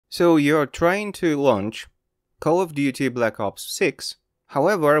So you're trying to launch Call of Duty Black Ops 6,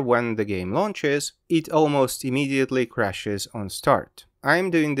 however, when the game launches, it almost immediately crashes on start.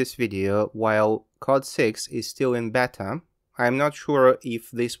 I'm doing this video while COD 6 is still in beta. I'm not sure if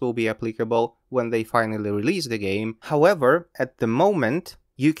this will be applicable when they finally release the game. However, at the moment,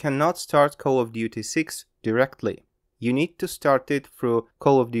 you cannot start Call of Duty 6 directly. You need to start it through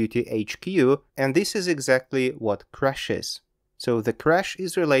Call of Duty HQ, and this is exactly what crashes. So the crash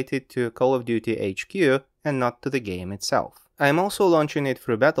is related to Call of Duty HQ and not to the game itself. I'm also launching it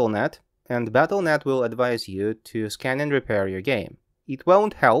through Battle.net, and Battle.net will advise you to scan and repair your game. It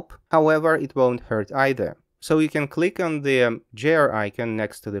won't help, however it won't hurt either. So you can click on the JR icon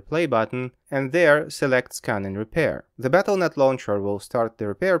next to the play button and there select scan and repair. The Battle.net launcher will start the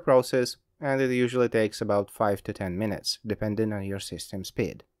repair process, and it usually takes about 5 to 10 minutes, depending on your system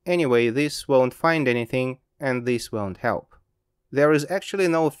speed. Anyway, this won't find anything and this won't help. There is actually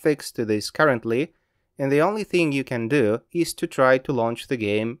no fix to this currently, and the only thing you can do is to try to launch the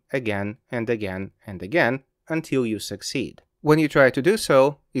game again and again and again until you succeed. When you try to do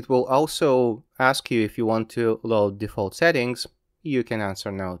so, it will also ask you if you want to load default settings. You can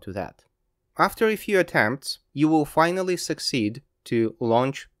answer no to that. After a few attempts, you will finally succeed to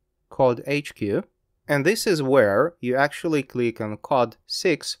launch COD HQ, and this is where you actually click on COD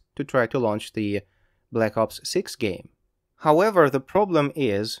 6 to try to launch the Black Ops 6 game. However, the problem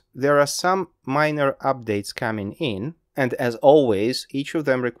is there are some minor updates coming in, and as always, each of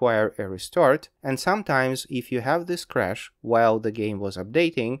them require a restart, and sometimes if you have this crash while the game was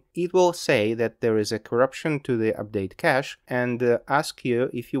updating, it will say that there is a corruption to the update cache and ask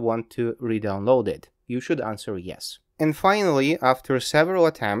you if you want to re-download it. You should answer yes. And finally, after several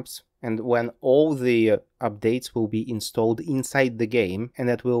attempts, and when all the updates will be installed inside the game, and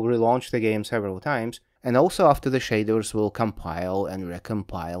that will relaunch the game several times, and also after the shaders will compile and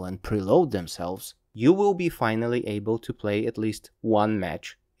recompile and preload themselves, you will be finally able to play at least one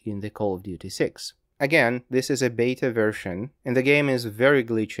match in the Call of Duty 6. Again, this is a beta version, and the game is very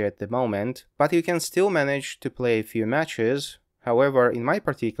glitchy at the moment, but you can still manage to play a few matches. However, in my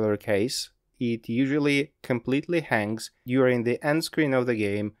particular case, it usually completely hangs during the end screen of the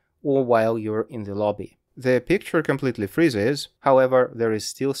game or while you're in the lobby. The picture completely freezes, however, there is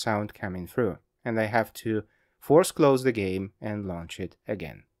still sound coming through, and I have to force close the game and launch it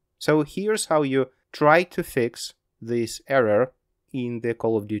again. So here's how you try to fix this error in the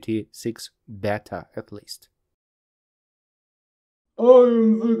Call of Duty 6 beta at least.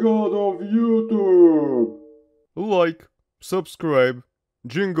 I'm the god of YouTube! Like, subscribe,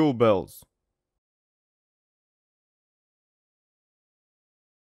 jingle bells.